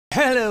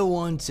Hello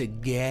once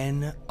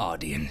again,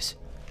 audience.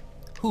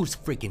 Whose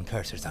freaking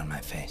cursor's on my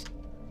face?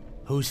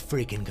 Whose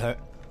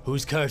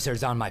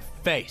cursor's on my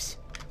face?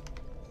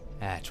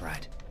 That's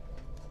right.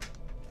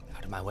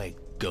 Out of my way,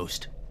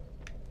 ghost.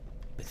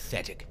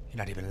 Pathetic. You're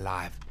not even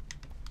alive.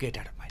 Get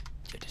out of my...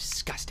 You're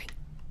disgusting.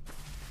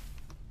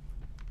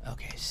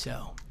 Okay,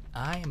 so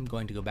I am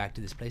going to go back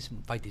to this place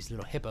and fight these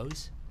little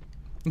hippos.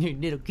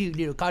 Little cute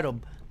little cuddle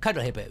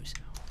hippos.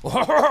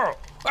 Attack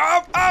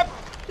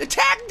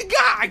the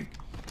guy!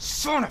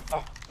 Son of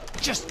a...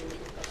 Just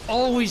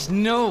always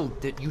know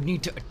that you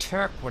need to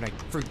attack when I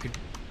freaking...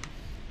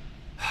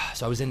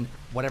 So I was in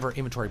whatever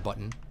inventory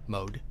button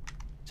mode.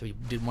 So he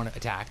didn't want to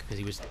attack because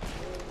he was...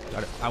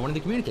 I wanted to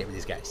communicate with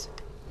these guys.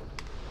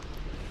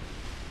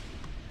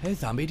 Hey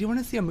zombie, do you want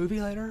to see a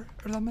movie later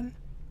or something?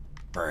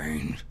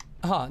 Brains.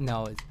 Oh,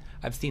 no,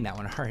 I've seen that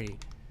one already.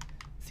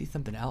 See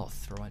something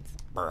else for once.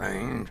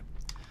 Brains.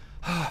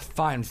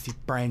 Fine, see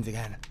brains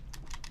again.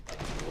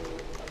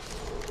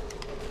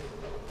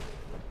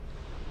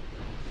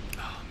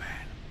 Oh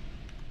man.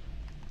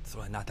 It's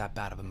really not that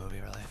bad of a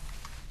movie, really.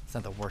 It's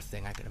not the worst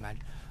thing I could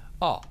imagine.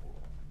 Oh.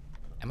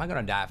 Am I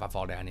gonna die if I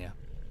fall down here?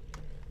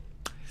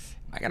 Am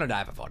I gonna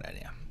die if I fall down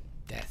here?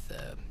 That's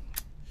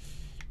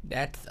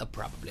a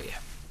probably.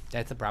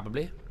 That's a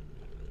probably.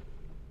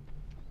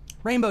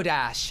 Rainbow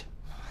Dash.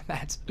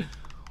 That's...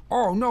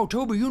 Oh no,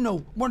 Toby, you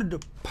know one of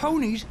the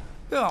ponies.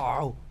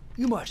 Oh,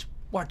 you must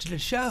watch the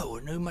show,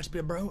 and you must be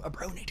a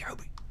brony,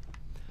 Toby.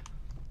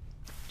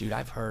 Dude,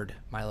 I've heard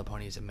My Little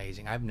Pony is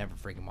amazing. I've never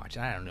freaking watched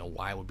it. I don't know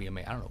why it would be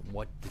amazing. I don't know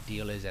what the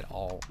deal is at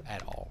all.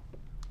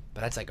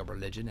 But that's like a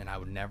religion, and I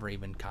would never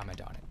even comment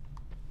on it.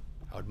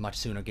 I would much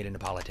sooner get into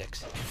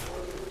politics.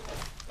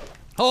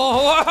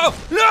 Oh,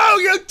 no,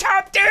 you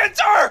tap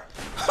dancer!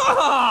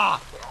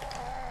 Ha!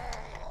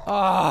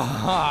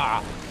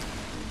 Ah!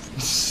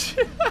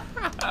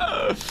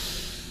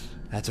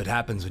 That's what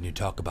happens when you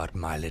talk about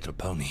My Little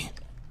Pony.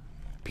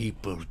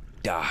 People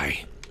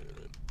die.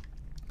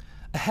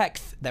 A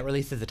hex that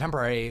releases a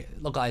temporary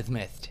localized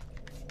mist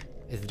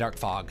is the dark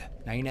fog.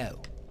 Now you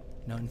know.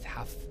 No one's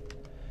half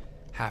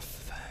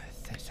of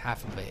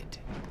it.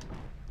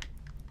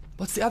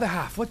 What's the other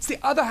half? What's the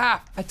other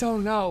half? I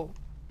don't know.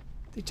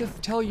 They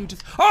just tell you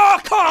just... Oh,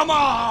 come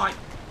on!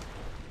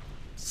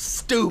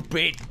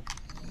 Stupid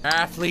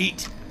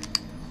athlete.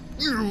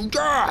 You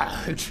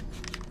died.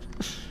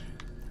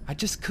 I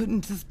just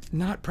couldn't just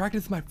not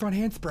practice my front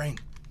handspring.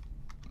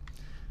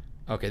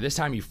 Okay, this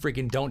time you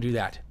freaking don't do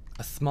that.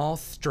 A small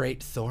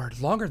straight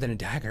sword, longer than a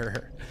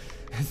dagger.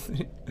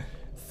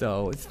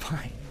 So it's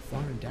fine. It's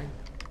longer than a dagger.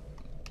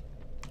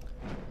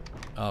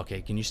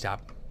 Okay, can you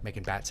stop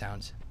making bat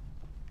sounds?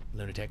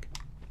 Lunatic.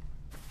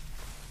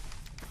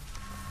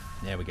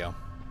 There we go.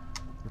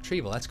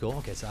 Retrieval, that's cool.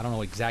 Okay, so I don't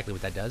know exactly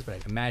what that does, but I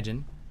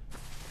imagine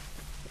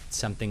it's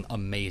something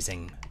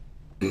amazing.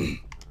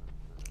 Booyah!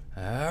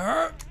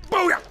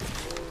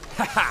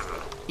 Haha!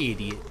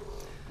 Idiot.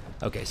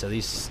 Okay, so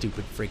these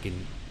stupid freaking...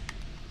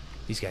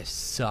 These guys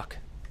suck.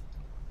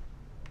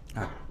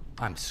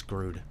 I'm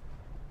screwed.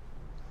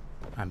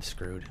 I'm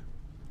screwed.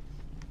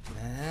 Oh,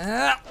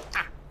 God!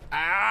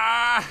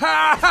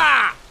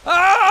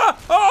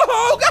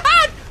 Oh,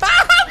 God! No!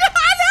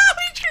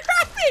 He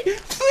trapped me!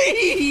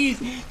 Please!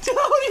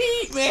 Don't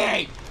eat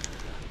me!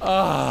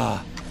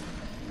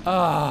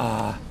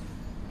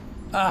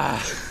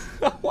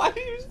 What are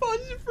you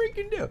supposed to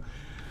freaking do?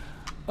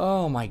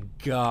 Oh, my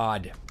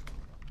God.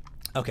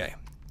 Okay.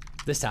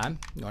 This time,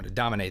 I'm going to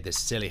dominate this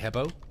silly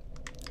hippo.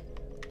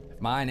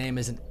 If my name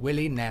isn't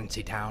Willie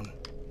Nancy Town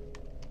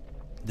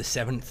the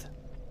 7th.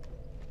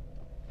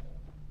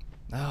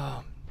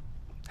 Oh,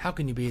 how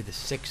can you be the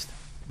 6th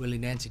Willie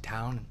Nancy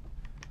Town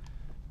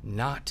and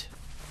not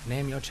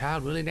name your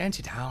child Willie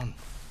Nancy Town?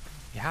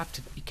 You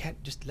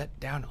can't just let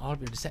down all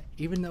of your descent,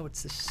 even though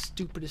it's the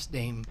stupidest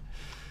name.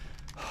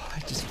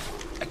 I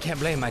can't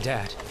blame my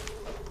dad.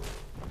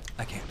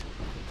 I can't.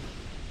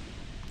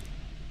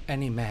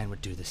 Any man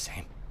would do the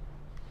same.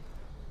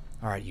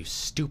 All right, you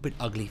stupid,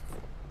 ugly,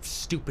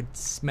 stupid,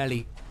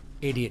 smelly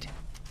idiot.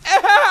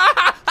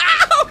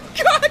 Oh,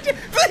 God!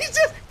 Please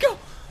just go!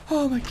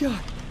 Oh, my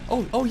God.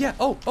 Oh, yeah.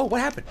 Oh,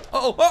 what happened?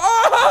 Oh,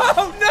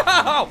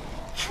 no!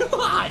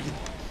 God!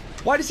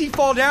 Why does he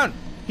fall down?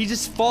 He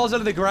just falls out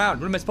of the ground.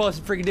 What am I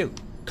supposed to freaking do?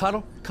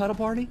 Cuddle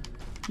party?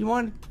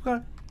 You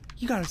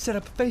gotta set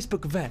up a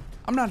Facebook event.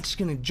 I'm not just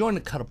gonna join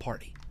a cuddle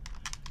party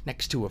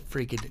next to a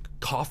freaking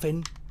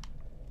coffin.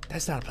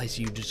 That's not a place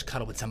you just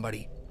cuddle with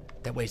somebody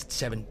that weighs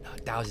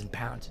 7,000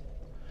 pounds.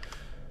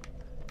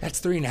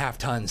 That's 3.5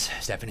 tons,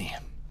 Stephanie.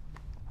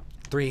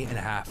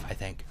 3.5, I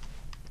think.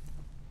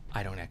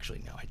 I don't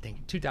actually know. I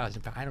think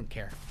 2,000 pounds. I don't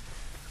care.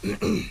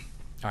 All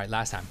right,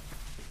 last time.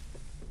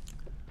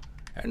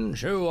 And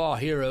so our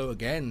hero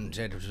again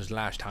said it was his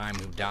last time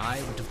he would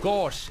die, but of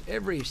course,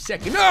 every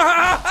second...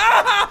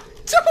 Don't,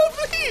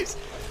 please!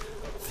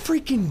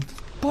 Freaking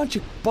bunch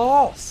of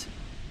balls.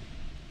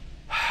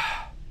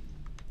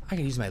 I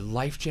can use my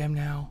life gem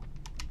now.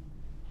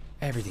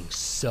 Everything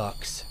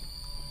sucks.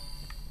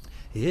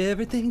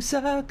 Everything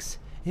sucks.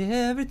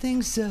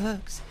 Everything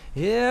sucks.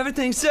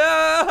 Everything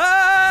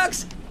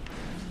sucks.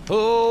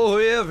 Oh,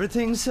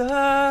 everything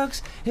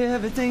sucks.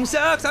 Everything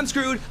sucks. I'm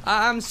screwed.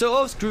 I'm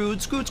so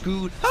screwed.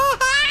 Screwed.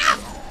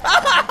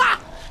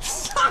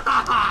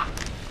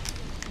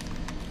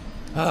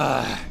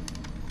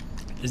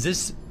 Is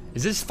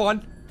this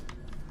fun?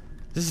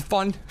 This is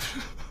fun.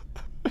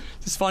 Is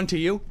this fun to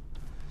you?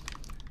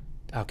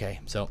 Okay,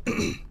 so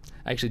I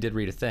actually did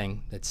read a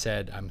thing that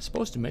said I'm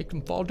supposed to make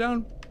them fall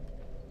down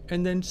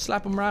and then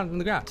slap them around on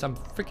the ground. So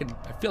I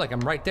feel like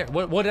I'm right there.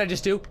 What did I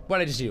just do? What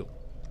did I just do?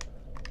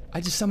 I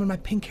just summoned my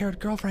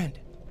pink-haired girlfriend.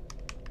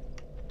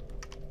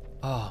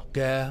 Oh,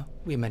 girl,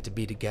 we meant to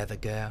be together,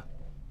 girl.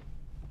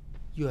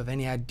 You have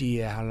any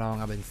idea how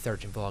long I've been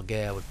searching for a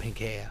girl with pink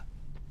hair?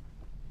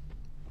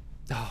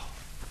 Oh,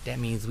 that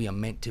means we are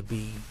meant to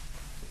be.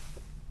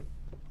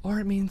 Or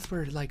it means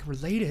we're, like,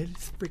 related.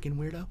 It's freaking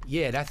weirdo.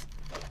 Yeah,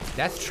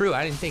 that's true.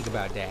 I didn't think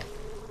about that.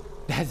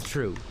 That's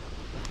true.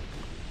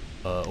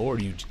 Or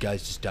you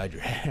guys just dyed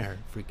your hair.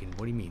 Freaking,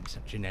 what do you mean?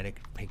 Some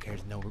genetic pink hair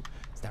is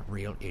it's not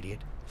real,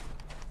 idiot.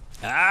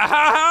 Ah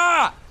ha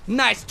ha!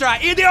 Nice try,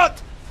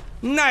 idiot!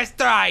 Nice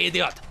try,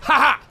 idiot! Ha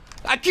ha!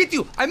 I killed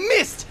you! I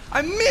missed!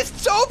 I missed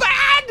so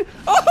bad!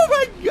 Oh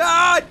my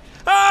god!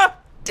 Ah!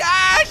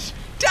 Dash!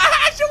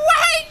 Dash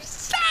away!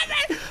 Son!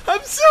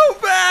 I'm so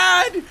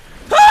bad!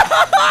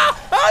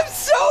 I'm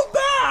so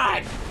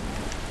bad!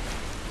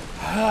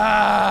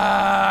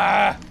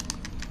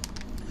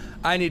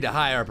 I need to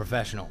hire a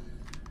professional.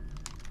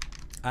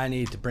 I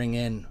need to bring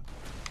in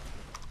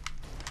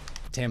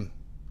Tim,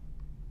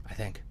 I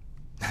think.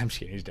 I'm just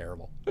kidding, he's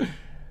terrible.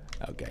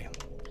 Okay,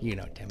 you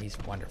know Tim, he's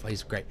wonderful,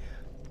 he's great.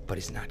 But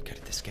he's not good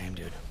at this game,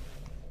 dude.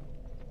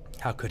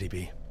 How could he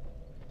be?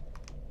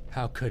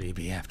 How could he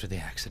be after the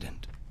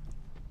accident?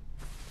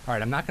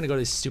 Alright, I'm not gonna go to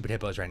these stupid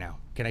hippos right now.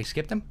 Can I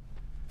skip them?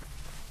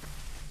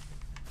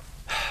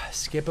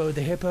 Skippo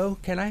the hippo,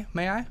 can I?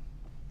 May I?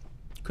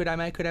 Could I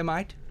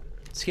might?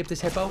 Skip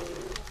this hippo?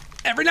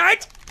 Every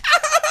night?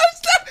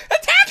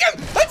 Attack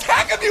him!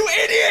 Attack him, you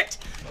idiot!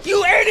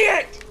 You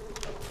idiot!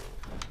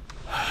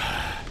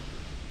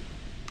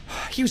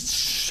 He was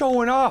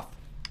showing off.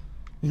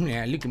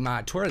 Yeah, look at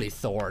my twirly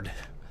sword.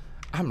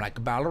 I'm like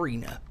a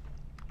ballerina.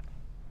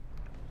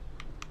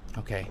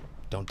 Okay,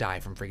 don't die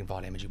from freaking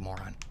fall damage, you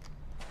moron.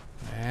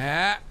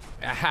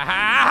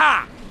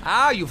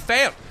 Ah, you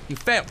failed. You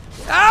failed.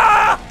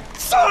 Ah!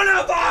 Son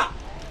of a...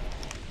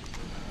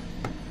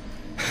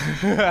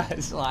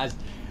 This is the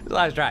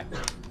last try.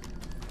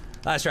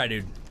 Last try,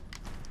 dude.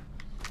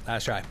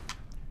 Last try.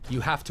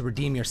 You have to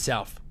redeem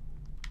yourself.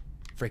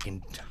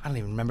 Freaking, I don't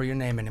even remember your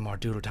name anymore,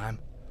 Doodle Time.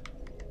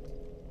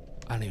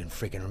 I don't even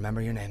freaking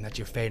remember your name. That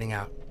you're fading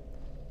out.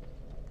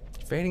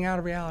 Fading out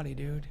of reality,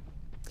 dude.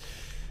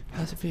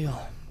 How's it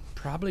feel?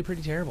 Probably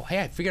pretty terrible.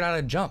 Hey, I figured out how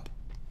to jump.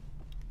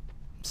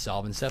 I'm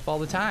solving stuff all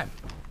the time.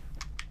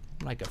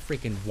 I'm like a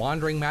freaking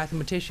wandering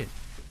mathematician.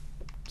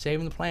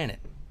 Saving the planet.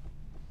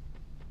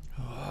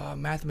 Oh,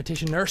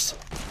 mathematician nurse.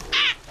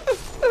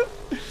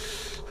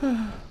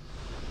 I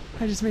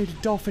just made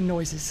dolphin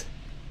noises.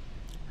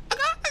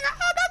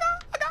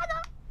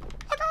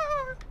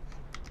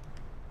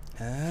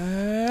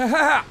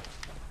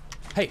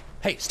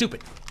 Hey,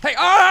 stupid. Hey,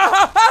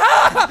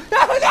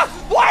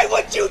 why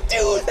would you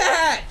do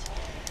that?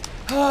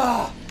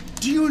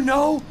 Do you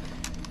know?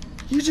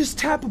 You just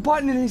tap a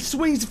button and he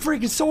swings the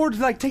freaking sword. It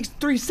like takes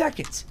 3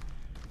 seconds.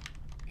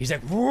 He's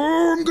like,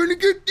 oh, I'm gonna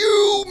get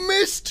you,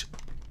 missed.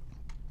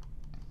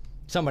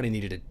 Somebody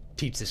needed to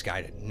teach this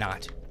guy to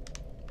not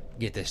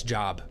get this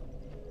job.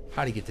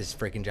 How'd he get this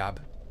freaking job?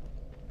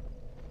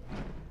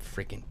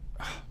 Freaking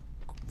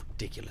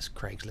ridiculous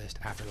Craigslist,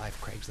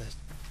 Afterlife Craigslist.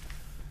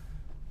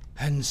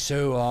 And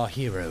so our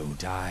hero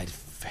died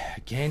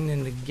again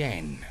and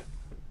again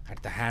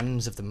at the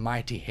hands of the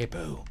mighty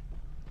hippo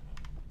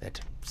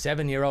that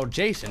 7-year-old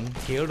Jason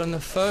killed on the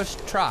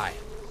first try.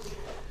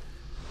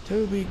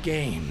 Toby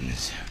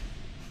Games.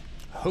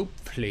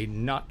 Hopefully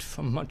not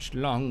for much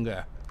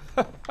longer.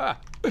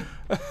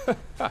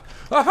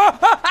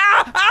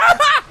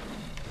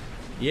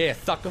 Yeah,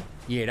 sucker.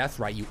 Yeah, that's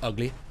right, you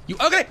ugly. You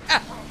ugly!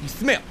 Ah, you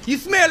smell. You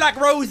smell like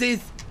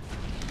roses.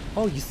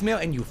 Oh, you smell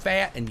and you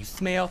fat and you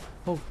smell.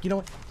 Oh, you know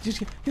what? Just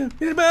go, get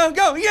in there,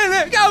 go, get in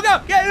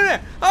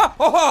there.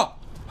 Oh.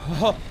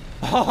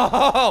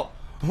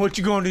 What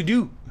you going to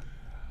do?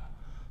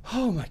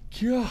 Oh my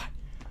god.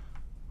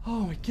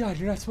 Oh my god,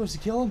 you're not supposed to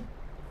kill him?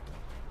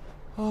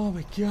 Oh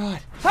my god.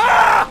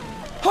 Ah!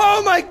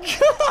 Oh my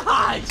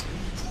god!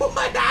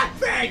 What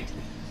happened?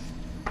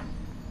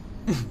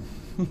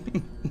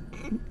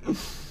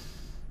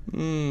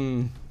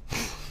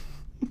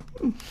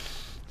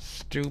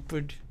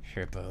 Stupid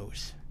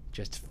hippos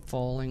just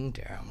falling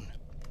down.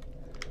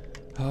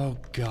 Oh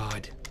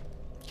god.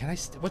 Can I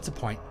what's the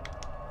point?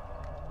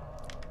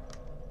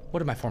 What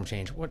did my form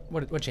change?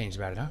 What changed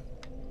about it, huh?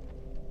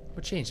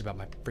 What changed about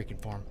my freaking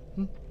form?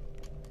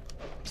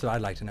 So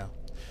I'd like to know.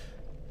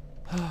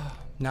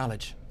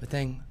 Knowledge, the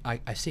thing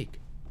I seek.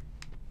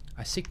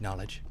 I seek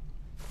knowledge.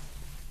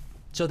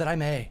 So that I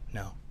may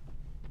know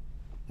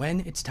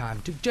when it's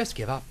time to just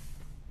give up.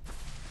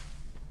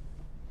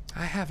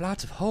 I have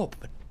lots of hope,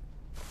 but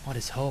what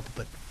is hope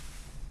but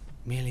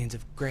millions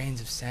of grains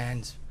of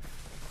sands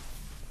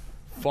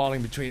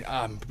falling between...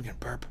 I'm gonna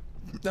burp.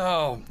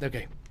 Oh,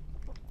 okay.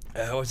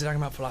 What was I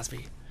talking about?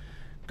 Philosophy.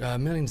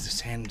 Millions of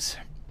sands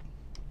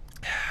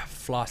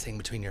flossing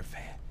between your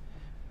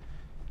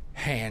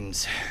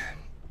hands.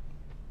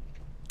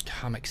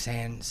 Comic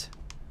Sans.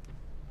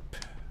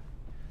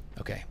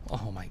 Okay.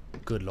 Oh my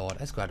good lord.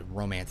 Let's go out to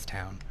Romance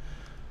Town.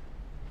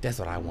 That's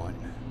what I want.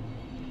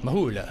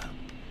 Mahula.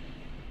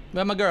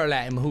 Where my girl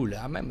at in Mahula?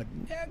 I remember.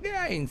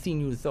 I ain't seen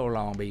you in so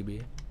long,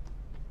 baby.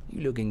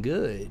 You looking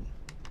good.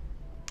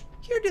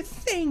 You're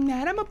just saying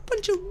that. I'm a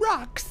bunch of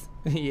rocks.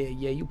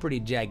 yeah, you pretty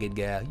jagged,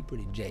 girl. You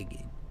pretty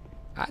jagged.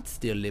 I'd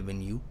still live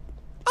in you.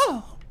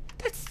 Oh,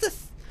 that's the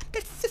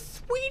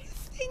sweetest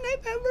thing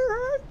I've ever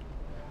heard.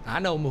 I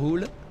know,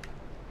 Mahula.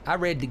 I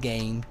read the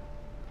game.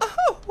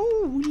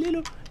 Oh,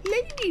 little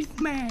ladies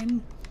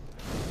man.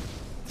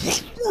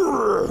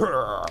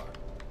 All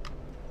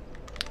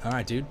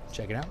right, dude,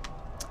 check it out.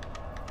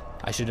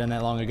 I should have done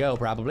that long ago,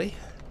 probably.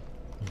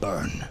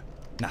 Burn.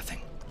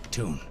 Nothing.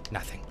 Tune.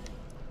 Nothing.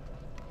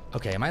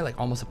 Okay, am I like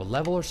almost up a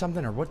level or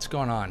something, or what's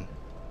going on?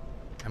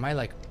 Am I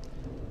like...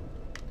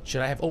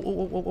 Should I have...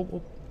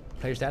 Oh.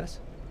 Player status?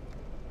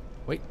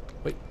 Wait.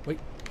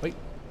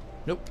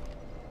 Nope.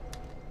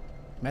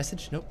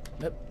 Message? Nope.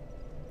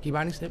 Key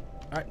bindings? Nope.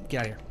 Alright, get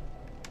out of here.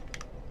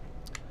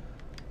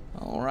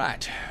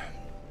 Alright.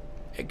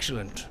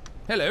 Excellent.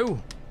 Hello.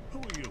 Who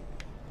are you?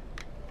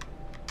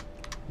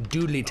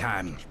 Doodly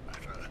time. Doesn't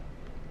matter.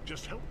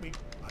 Just help me.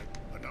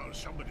 Now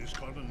somebody's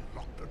gone and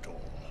locked the door.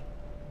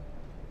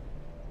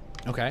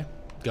 Okay,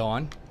 go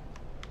on.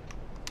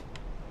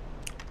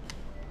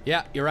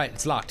 Yeah, you're right.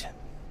 It's locked.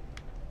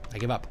 I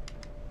give up.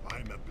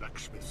 I'm a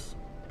blacksmith.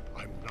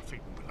 I'm nothing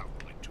without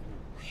my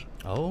tools.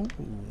 Oh.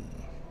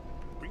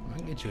 Bring I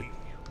can get you. me.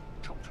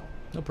 Chop.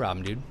 No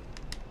problem, dude.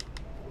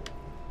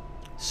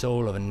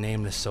 Soul of a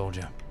nameless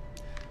soldier.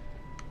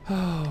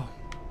 Oh.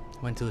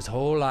 Went through his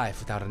whole life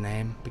without a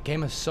name.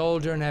 Became a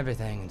soldier and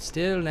everything, and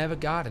still never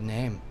got a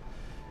name.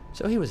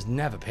 So he was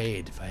never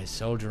paid for his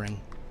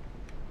soldiering.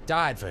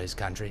 Died for his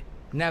country.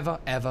 Never,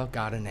 ever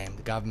got a name.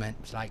 The government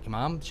was like, your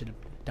mom should have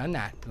done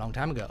that a long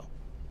time ago.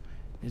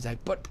 He's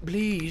like, but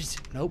please.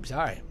 Nope,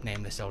 sorry,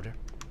 nameless soldier.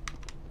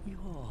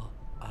 You're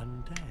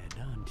undead,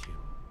 aren't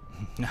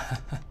you?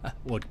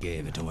 What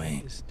gave it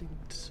away?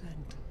 Distinct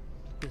scent.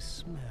 The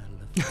smell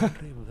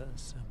of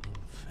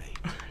irreversible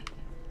fate.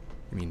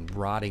 You mean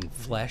rotting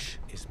flesh?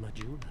 Is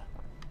Majula.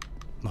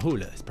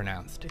 Mahula is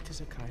pronounced. It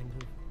is a kind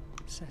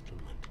of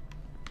settlement.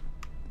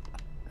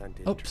 And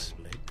in Oops.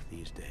 Trent Lake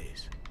these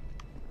days,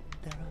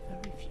 there are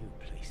very few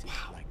places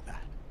like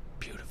that.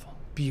 Beautiful.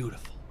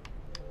 Beautiful.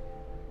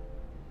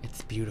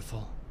 It's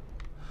beautiful.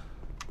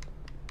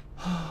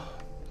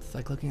 It's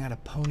like looking at a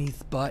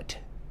pony's butt.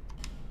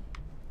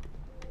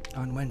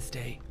 On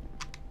Wednesday.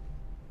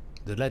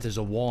 The letters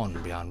are worn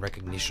beyond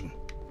recognition.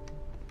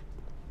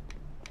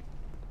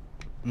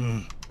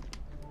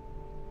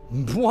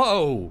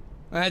 Whoa!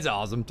 That's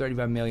awesome.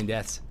 35 million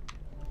deaths.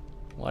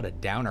 What a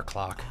downer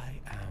clock.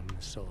 I am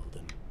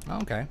Solden.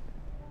 Okay.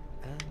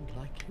 And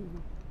like you,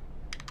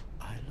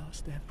 I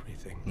lost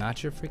everything.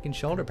 Not your freaking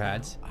shoulder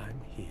pads. I'm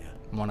here.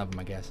 One of them,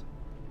 I guess.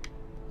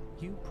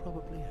 You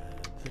probably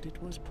heard that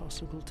it was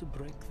possible to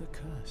break the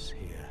curse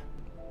here.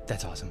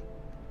 That's awesome.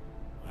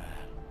 Well,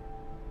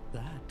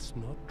 that's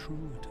not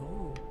true at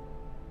all.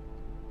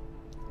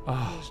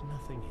 Oh, There's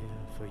nothing here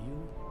for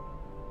you,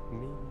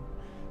 me,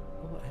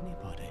 or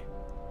anybody.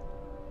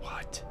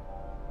 what?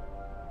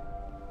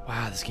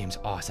 Wow, this game's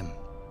awesome.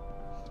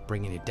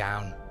 Bringing it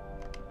down.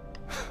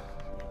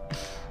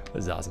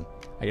 This is awesome.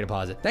 I gotta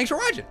pause it. Thanks for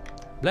watching.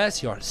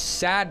 Bless your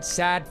sad,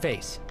 sad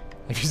face.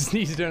 I just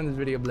sneezed during this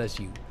video. Bless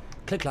you.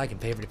 Click like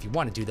and favorite if you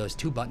want to do those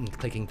 2 button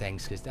clicking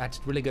things, because that's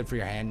really good for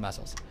your hand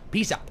muscles.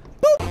 Peace out.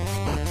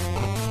 Boop.